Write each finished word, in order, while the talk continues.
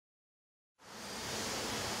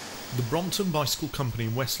The Brompton Bicycle Company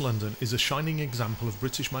in West London is a shining example of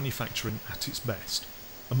British manufacturing at its best.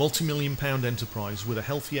 A multi-million-pound enterprise with a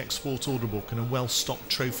healthy export order book and a well-stocked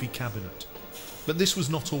trophy cabinet. But this was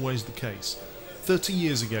not always the case. 30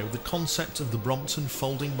 years ago, the concept of the Brompton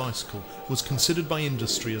folding bicycle was considered by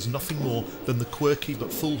industry as nothing more than the quirky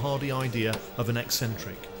but foolhardy idea of an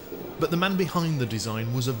eccentric. But the man behind the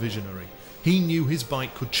design was a visionary. He knew his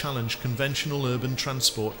bike could challenge conventional urban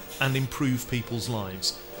transport and improve people's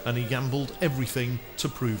lives, and he gambled everything to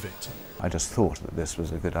prove it. I just thought that this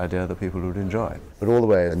was a good idea that people would enjoy. But all the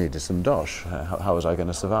way I needed some dosh. How was I going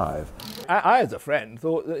to survive? I, as a friend,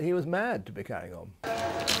 thought that he was mad to be carrying on.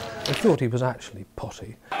 I thought he was actually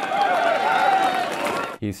potty.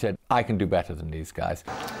 He said, I can do better than these guys.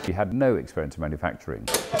 He had no experience in manufacturing.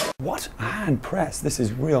 What a hand press! This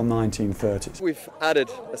is real 1930s. We've added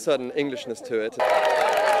a certain Englishness to it.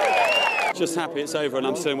 Just happy it's over and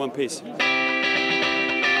I'm still in one piece.